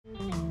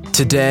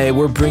Today,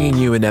 we're bringing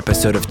you an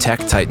episode of Tech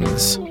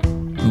Titans.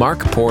 Mark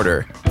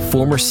Porter,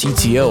 former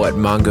CTO at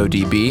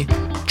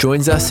MongoDB,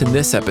 joins us in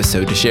this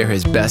episode to share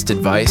his best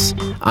advice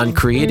on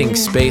creating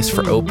space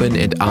for open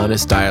and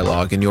honest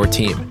dialogue in your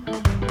team.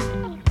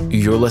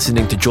 You're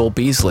listening to Joel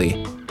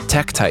Beasley,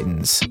 Tech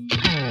Titans.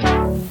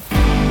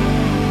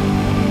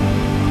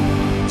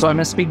 So I'm going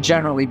to speak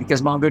generally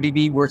because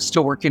MongoDB, we're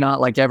still working on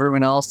it like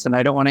everyone else, and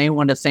I don't want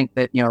anyone to think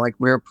that,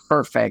 we're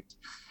perfect.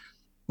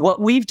 What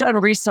we've done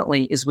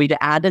recently is we've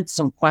added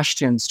some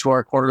questions to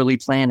our quarterly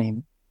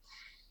planning,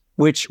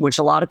 which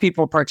a lot of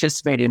people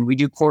participate in. We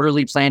do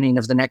quarterly planning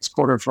of the next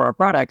quarter for our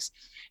products.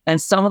 And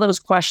some of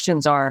those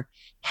questions are,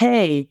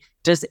 hey,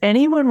 does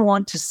anyone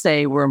want to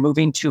say we're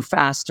moving too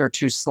fast or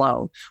too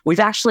slow? We've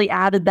actually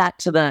added that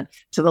to the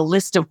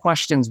list of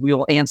questions we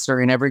will answer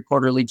in every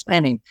quarterly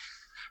planning.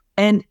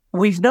 And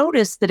we've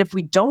noticed that if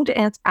we don't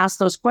ask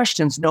those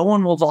questions, no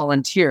one will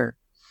volunteer.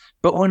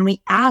 But when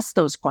we ask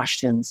those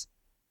questions,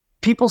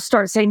 people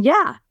start saying,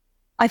 yeah,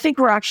 I think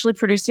we're actually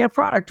producing a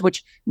product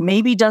which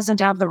maybe doesn't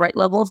have the right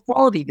level of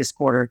quality this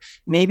quarter.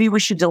 Maybe we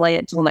should delay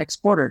it till next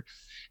quarter.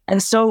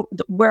 And so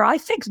where I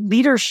think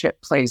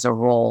leadership plays a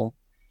role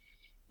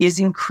is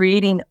in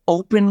creating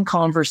open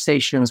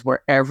conversations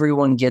where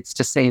everyone gets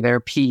to say their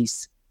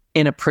piece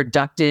in a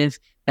productive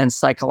and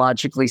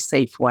psychologically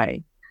safe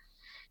way.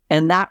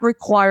 And that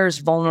requires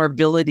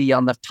vulnerability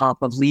on the part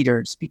of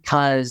leaders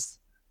because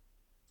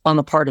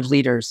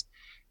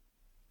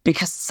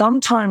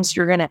sometimes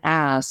you're going to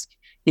ask,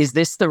 is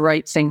this the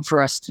right thing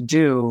for us to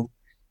do?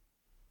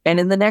 And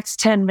in the next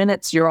 10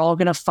 minutes, you're all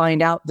going to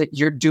find out that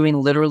you're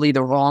doing literally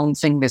the wrong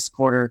thing this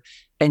quarter,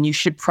 and you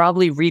should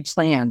probably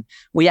replan.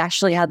 We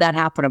actually had that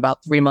happen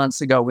about 3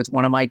 months ago with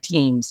one of my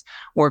teams,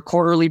 where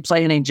quarterly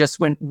planning just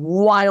went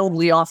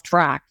wildly off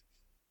track,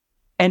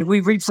 and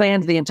we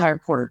replanned the entire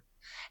quarter.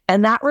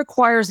 And that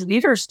requires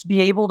leaders to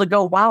be able to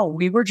go, wow,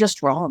 we were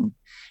just wrong.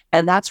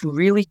 And that's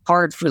really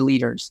hard for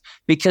leaders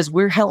because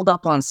we're held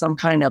up on some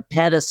kind of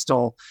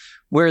pedestal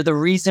where the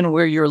reason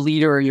we're your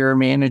leader or your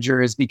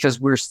manager is because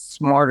we're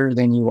smarter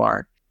than you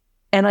are.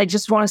 And I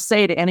just want to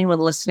say to anyone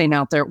listening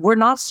out there, we're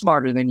not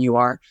smarter than you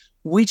are.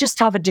 We just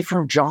have a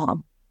different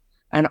job.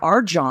 And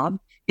our job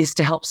is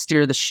to help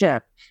steer the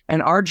ship.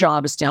 And our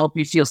job is to help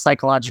you feel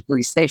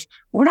psychologically safe.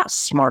 We're not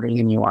smarter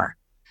than you are.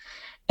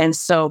 And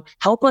so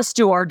help us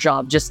do our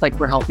job just like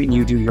we're helping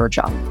you do your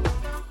job.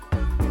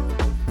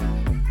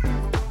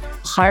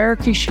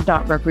 Hierarchy should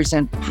not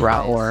represent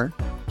power.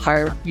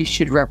 Hierarchy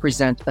should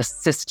represent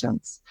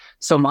assistance.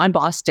 So my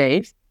boss,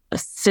 Dave,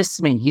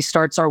 assists me. He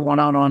starts our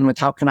one-on-one with,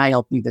 how can I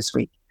help you this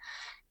week?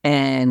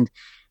 And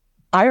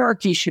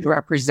hierarchy should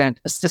represent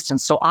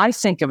assistance. So I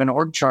think of an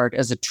org chart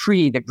as a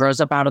tree that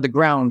grows up out of the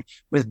ground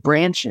with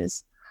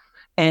branches,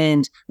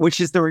 and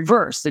which is the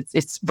reverse.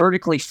 It's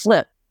vertically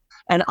flipped.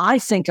 And I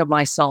think of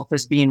myself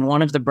as being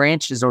one of the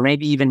branches, or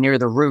maybe even near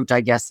the root,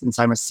 I guess, since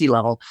I'm a sea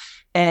level.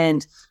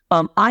 And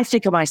I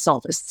think of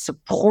myself as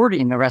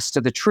supporting the rest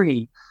of the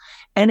tree.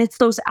 And it's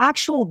those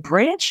actual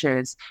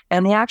branches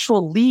and the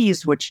actual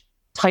leaves which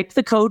type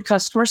the code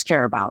customers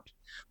care about,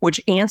 which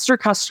answer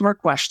customer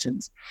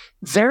questions.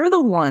 They're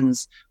the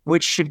ones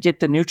which should get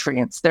the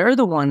nutrients. They're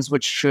the ones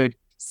which should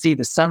see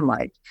the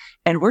sunlight.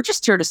 And we're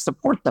just here to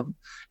support them.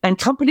 And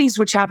companies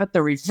which have it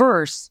the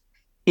reverse,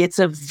 it's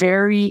a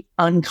very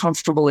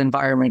uncomfortable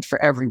environment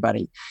for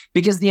everybody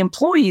because the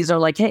employees are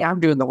like, hey, I'm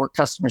doing the work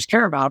customers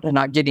care about and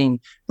not getting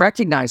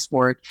recognized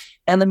for it.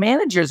 And the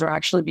managers are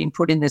actually being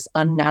put in this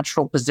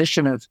unnatural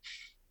position of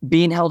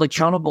being held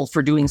accountable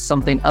for doing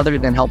something other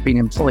than helping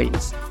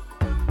employees.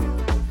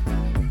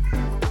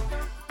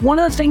 One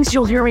of the things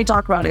you'll hear me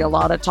talk about in a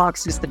lot of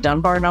talks is the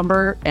Dunbar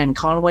number and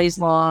Conway's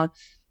law.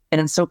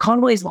 And so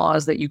Conway's law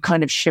is that you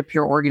kind of ship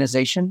your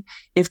organization.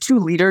 If two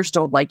leaders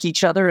don't like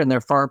each other and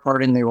they're far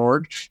apart in the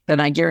org, then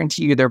I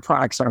guarantee you their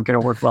products aren't going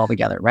to work well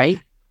together,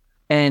 right?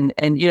 And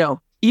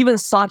even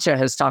Satya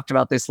has talked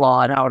about this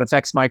law and how it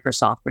affects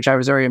Microsoft, which I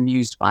was very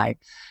amused by.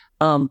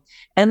 And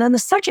then the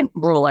second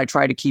rule I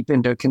try to keep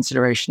into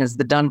consideration is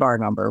the Dunbar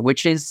number,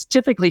 which is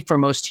typically for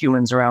most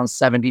humans around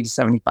 70 to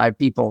 75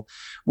 people,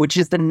 which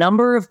is the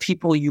number of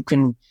people you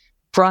can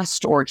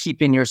trust or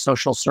keep in your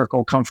social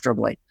circle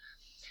comfortably.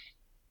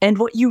 And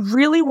what you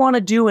really want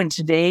to do in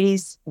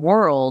today's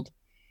world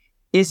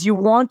is you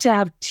want to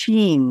have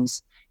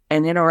teams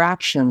and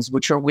interactions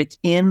which are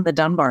within the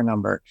Dunbar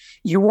number.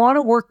 You want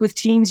to work with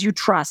teams you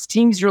trust,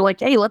 teams you're like,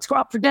 hey, let's go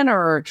out for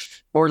dinner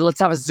or let's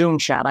have a Zoom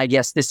chat, I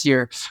guess, this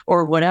year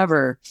or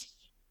whatever.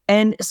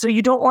 And so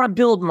you don't want to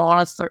build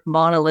monolithic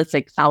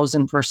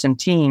 1,000-person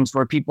teams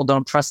where people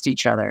don't trust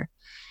each other.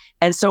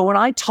 And so when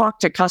I talk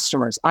to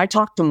customers, I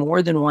talk to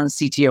more than one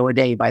CTO a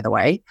day, by the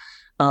way.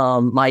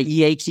 My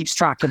EA keeps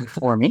track of it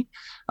for me.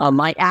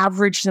 My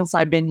average since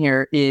I've been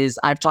here is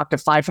I've talked to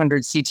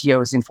 500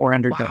 CTOs in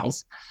 400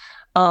 days.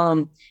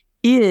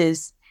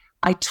 Is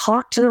I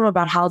talk to them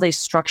about how they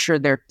structure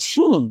their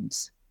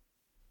teams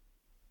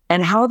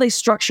and how they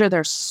structure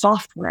their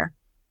software.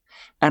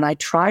 And I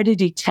try to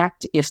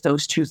detect if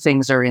those two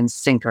things are in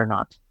sync or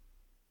not.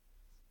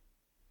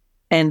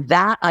 And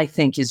that, I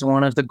think, is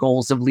one of the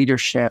goals of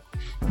leadership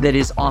that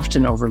is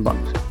often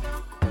overlooked.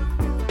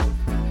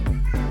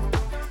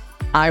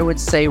 I would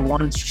say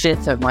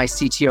 1/5 of my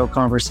CTO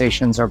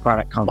conversations are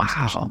product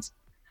conversations.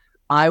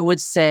 Wow. I would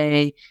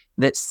say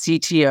that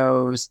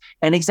CTOs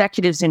and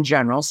executives in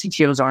general,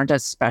 CTOs aren't a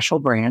special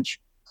branch.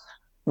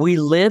 We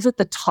live at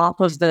the top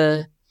of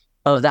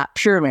that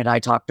pyramid I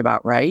talked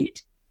about,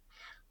 right?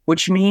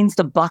 Which means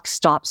the buck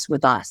stops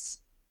with us.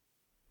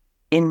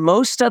 In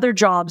most other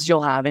jobs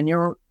you'll have in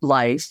your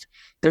life,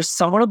 there's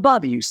someone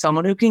above you,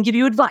 someone who can give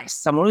you advice,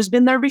 someone who's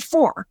been there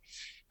before.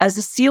 As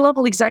a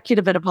C-level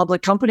executive at a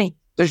public company,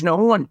 there's no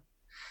one.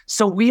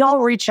 So we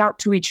all reach out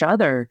to each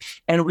other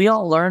and we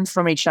all learn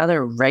from each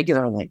other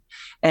regularly.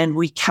 And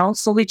we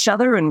counsel each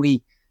other and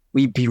we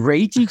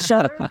berate each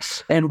other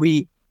and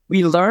we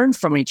learn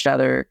from each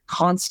other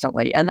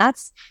constantly. And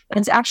that's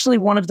actually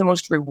one of the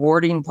most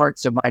rewarding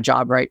parts of my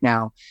job right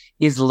now,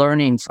 is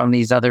learning from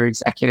these other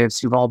executives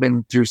who've all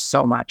been through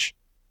so much.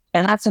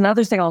 And that's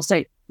another thing I'll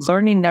say.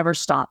 Learning never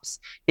stops.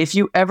 If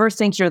you ever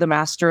think you're the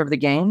master of the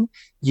game,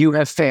 you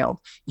have failed.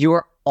 You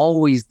are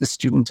always the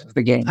student of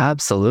the game.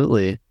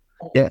 Absolutely.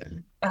 Yeah.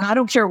 And I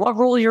don't care what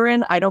role you're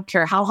in. I don't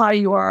care how high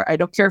you are. I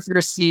don't care if you're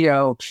a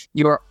CEO.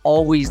 You are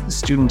always the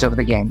student of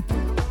the game.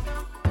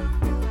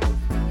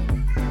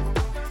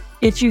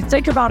 If you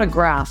think about a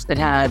graph that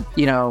had,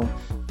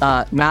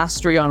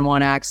 mastery on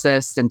one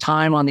axis and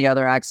time on the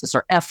other axis,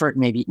 or effort,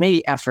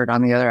 maybe effort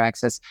on the other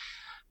axis,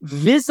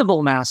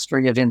 visible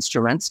mastery of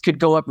instruments could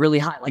go up really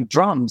high, like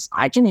drums.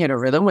 I can hit a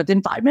rhythm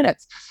within 5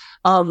 minutes.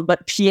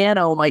 But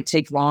piano might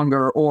take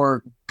longer,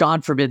 or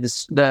God forbid,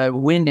 the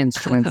wind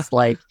instruments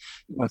like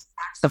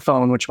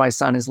saxophone, which my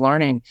son is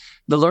learning,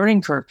 the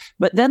learning curve.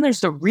 But then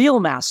there's the real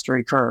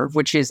mastery curve,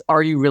 which is,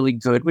 are you really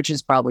good, which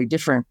is probably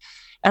different.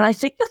 And I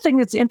think the thing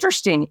that's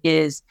interesting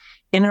is,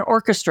 in an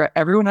orchestra,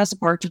 everyone has a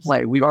part to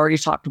play. We've already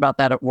talked about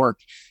that at work.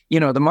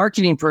 The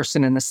marketing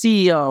person and the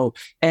CEO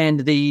and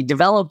the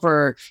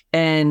developer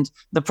and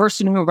the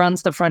person who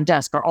runs the front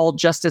desk are all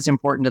just as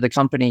important to the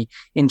company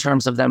in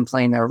terms of them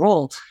playing their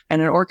role.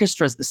 And an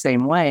orchestra is the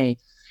same way.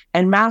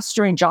 And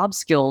mastering job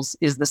skills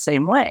is the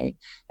same way.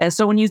 And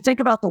so when you think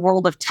about the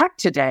world of tech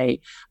today,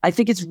 I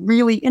think it's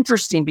really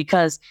interesting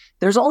because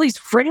there's all these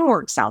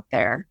frameworks out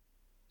there,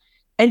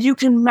 and you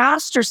can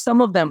master some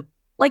of them.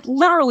 Like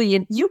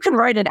literally, you can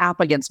write an app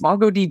against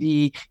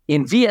MongoDB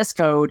in VS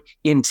Code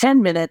in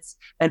 10 minutes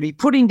and be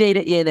putting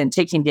data in and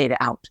taking data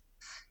out.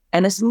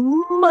 And as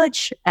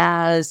much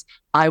as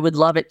I would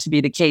love it to be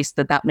the case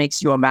that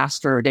makes you a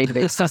master of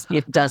database,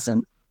 it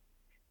doesn't.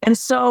 And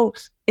so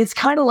it's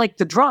kind of like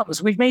the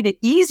drums. We've made it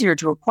easier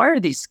to acquire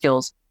these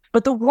skills.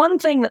 But the one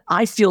thing that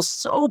I feel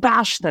so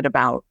passionate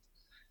about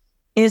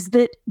is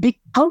that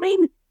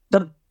becoming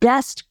the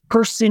best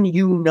person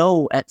you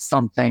know at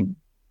something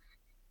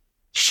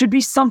should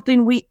be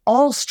something we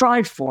all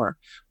strive for,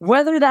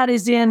 whether that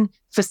is in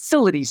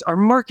facilities or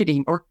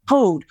marketing or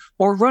code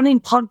or running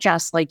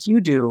podcasts like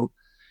you do.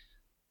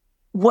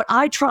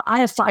 I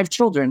have 5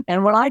 children,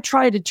 and what I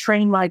try to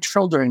train my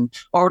children,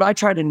 or what I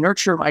try to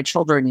nurture my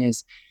children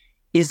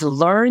is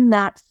learn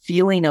that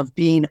feeling of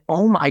being,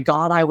 oh my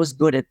God, I was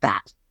good at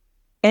that.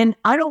 And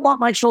I don't want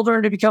my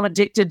children to become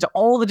addicted to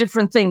all the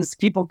different things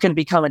people can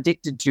become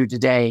addicted to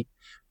today.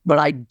 But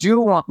I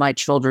do want my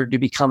children to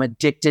become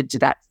addicted to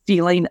that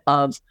feeling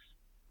of,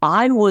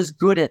 I was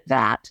good at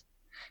that,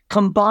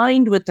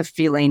 combined with the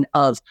feeling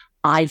of,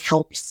 I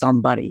helped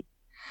somebody.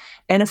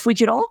 And if we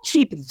could all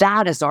keep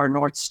that as our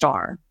North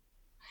Star,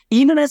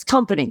 even as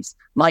companies,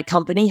 my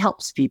company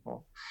helps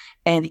people.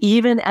 And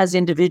even as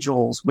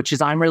individuals, which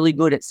is, I'm really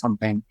good at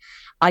something,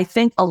 I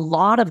think a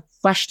lot of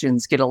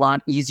questions get a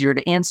lot easier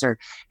to answer.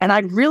 And I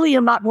really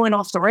am not going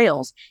off the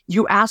rails.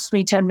 You asked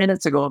me 10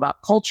 minutes ago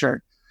about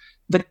culture.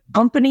 The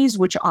companies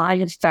which I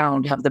have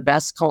found have the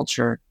best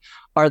culture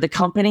are the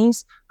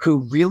companies who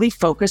really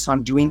focus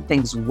on doing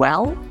things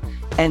well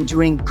and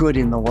doing good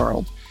in the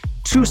world,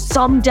 to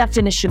some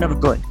definition of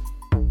good.